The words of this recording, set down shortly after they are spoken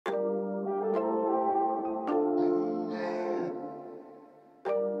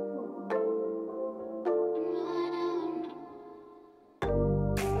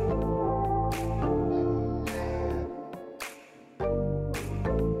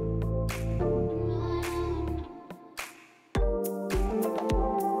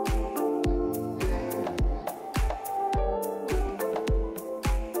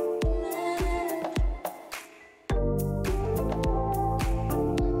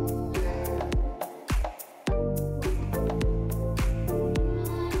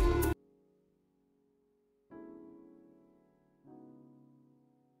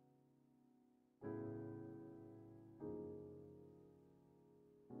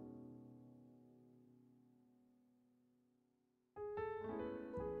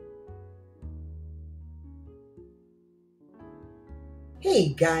Hey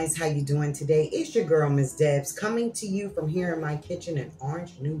guys, how you doing today? It's your girl, Miss Debs, coming to you from here in my kitchen in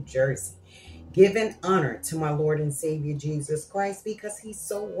Orange, New Jersey. Giving honor to my Lord and Savior Jesus Christ because he's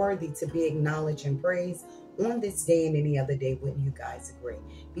so worthy to be acknowledged and praised on this day and any other day. Wouldn't you guys agree?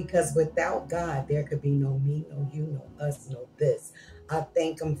 Because without God, there could be no me, no you, no us, no this. I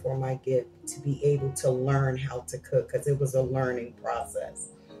thank him for my gift to be able to learn how to cook because it was a learning process.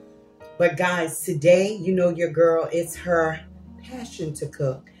 But guys, today, you know your girl, it's her passion to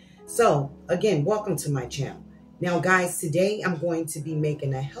cook. So again, welcome to my channel. Now guys, today I'm going to be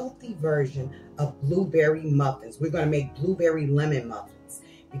making a healthy version of blueberry muffins. We're going to make blueberry lemon muffins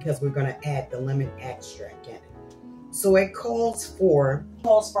because we're going to add the lemon extract in it. So it calls for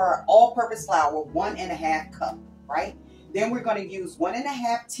all-purpose flour, 1.5 cup, right? Then we're going to use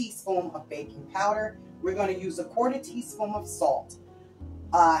 1.5 teaspoon of baking powder. We're going to use 1/4 teaspoon of salt.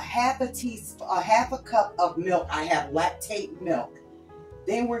 Half a cup of milk. I have lactate milk.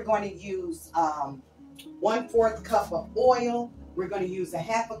 Then we're going to use 1/4 cup of oil. We're going to use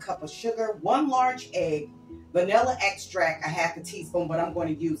 1/2 cup of sugar, 1 large egg, vanilla extract, 1/2 teaspoon, but I'm going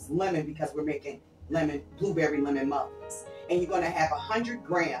to use lemon because we're making blueberry lemon muffins. And you're going to have 100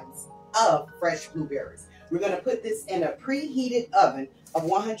 grams of fresh blueberries. We're going to put this in a preheated oven of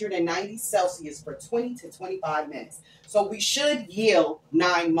 190 Celsius for 20 to 25 minutes. So we should yield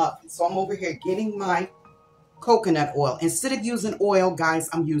 9 muffins. So I'm over here getting my coconut oil. Instead of using oil, guys,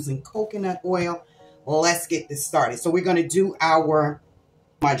 I'm using coconut oil. Let's get this started. So we're going to do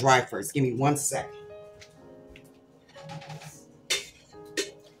my dry first. Give me 1 second.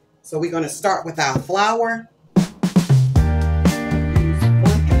 So we're going to start with our flour.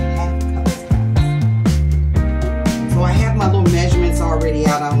 So I have my little measurements already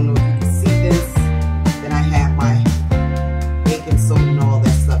out. I don't know if you can see this. Then I have my baking soda and all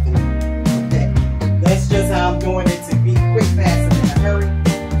that stuff in it. Okay. That's just how I'm doing it to be quick, fast, and in a hurry.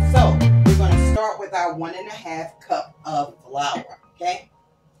 So we're going to start with our 1.5 cup of flour. Okay.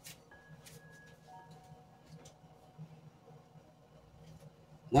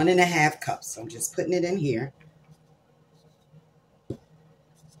 One and a half cups. So I'm just putting it in here.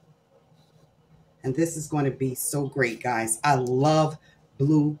 And this is going to be so great, guys. I love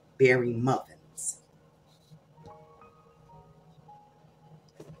blueberry muffins.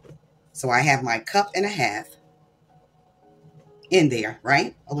 So I have my 1.5 cups in there,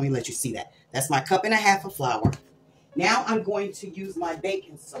 right? Oh, let me let you see that. That's my 1.5 cups of flour. Now I'm going to use my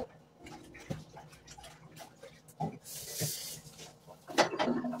baking soda.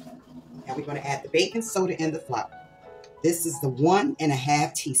 Now we're going to add the baking soda in the flour. This is the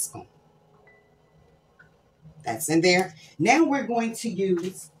 1.5 teaspoon. That's in there. Now we're going to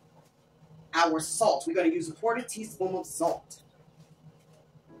use our salt. We're going to use 1/4 teaspoon of salt.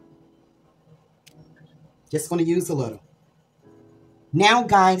 Just going to use a little. Now,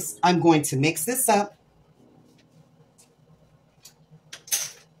 guys, I'm going to mix this up.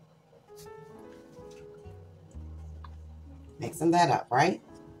 Mixing that up, right?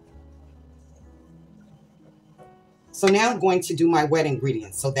 So now I'm going to do my wet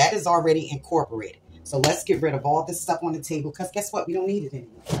ingredients. So that is already incorporated. So let's get rid of all this stuff on the table because guess what? We don't need it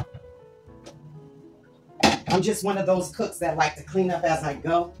anymore. I'm just one of those cooks that like to clean up as I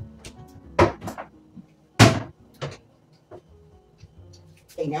go.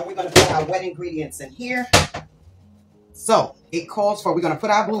 Okay, now we're going to put our wet ingredients in here. So it calls for, we're going to put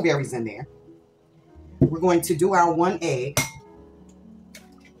our blueberries in there. We're going to do our 1 egg.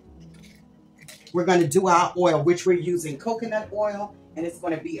 We're going to do our oil, which we're using coconut oil, and it's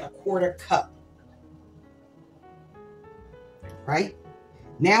going to be 1/4 cup. Right?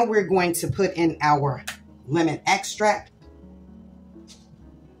 Now we're going to put in our lemon extract.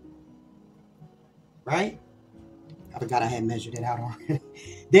 Right? I forgot I had measured it out already.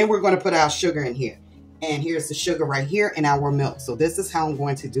 Then we're going to put our sugar in here. And here's the sugar right here and our milk. So this is how I'm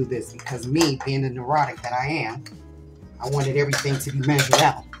going to do this because me, being the neurotic that I am, I wanted everything to be measured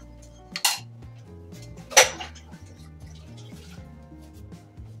out.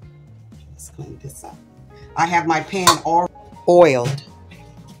 Let's clean this up. I have my pan all oiled.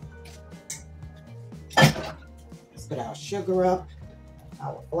 Let's put our sugar up,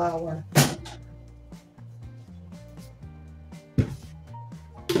 our flour.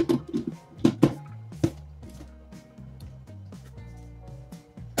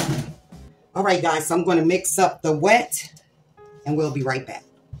 All right, guys, so I'm going to mix up the wet and we'll be right back.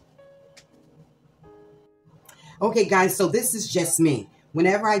 Okay, guys, so this is just me.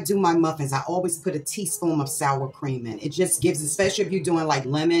 Whenever I do my muffins, I always put a teaspoon of sour cream in. It just gives, especially if you're doing like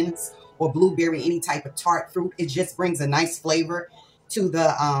lemons or blueberry, any type of tart fruit, it just brings a nice flavor to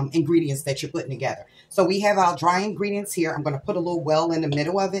the ingredients that you're putting together. So we have our dry ingredients here. I'm going to put a little well in the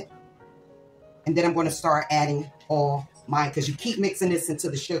middle of it. And then I'm going to start adding all mine, because you keep mixing this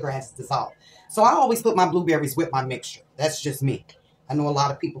until the sugar has dissolved. So I always put my blueberries with my mixture. That's just me. I know a lot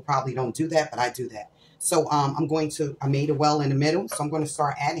of people probably don't do that, but I do that. So I made a well in the middle, so I'm going to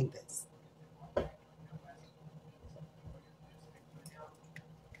start adding this.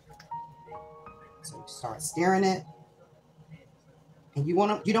 So you start stirring it. And you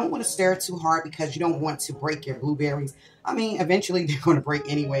don't want to stir it too hard, because you don't want to break your blueberries. I mean, eventually they're going to break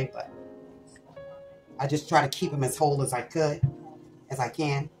anyway, but I just try to keep them as whole as I can.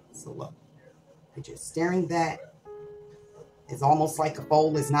 So look, I'm just stirring that. It's almost like a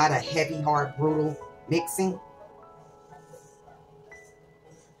bowl. It's not a heavy, hard, brutal mixing.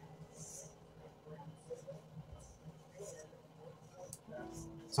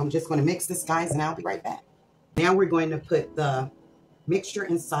 So I'm just going to mix this, guys, and I'll be right back. Now we're going to put the mixture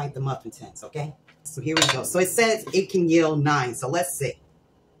inside the muffin tins, okay? So here we go. So it says it can yield 9. So let's see.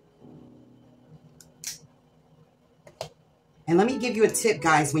 And let me give you a tip,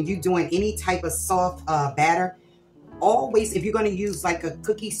 guys. When you're doing any type of soft batter, always, if you're going to use like a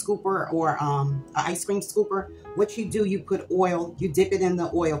cookie scooper or an ice cream scooper, what you do, you put oil, you dip it in the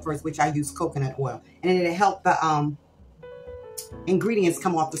oil first, which I use coconut oil. And it'll help the ingredients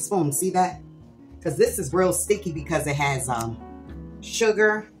come off the spoon. See that? Because this is real sticky, because it has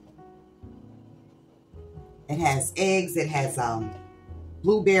sugar, it has eggs, it has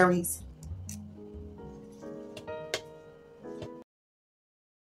blueberries.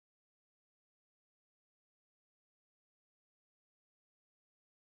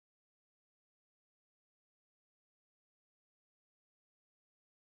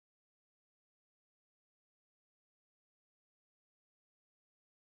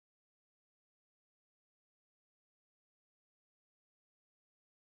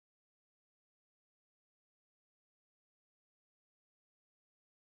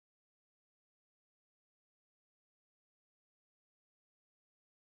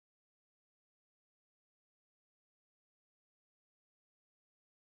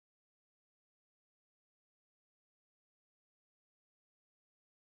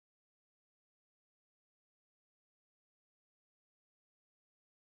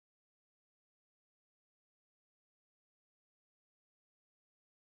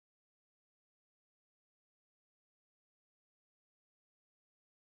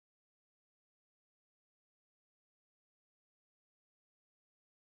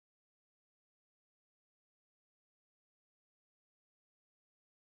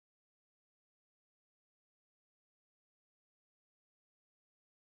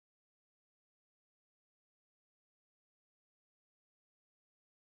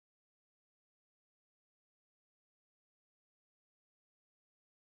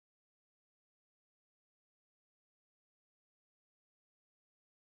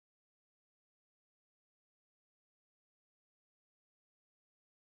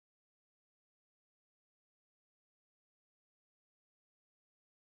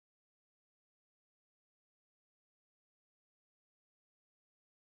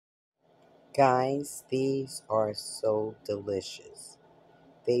 Guys, these are so delicious.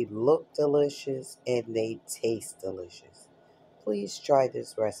 They look delicious and they taste delicious. Please try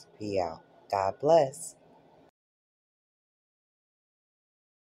this recipe out. God bless.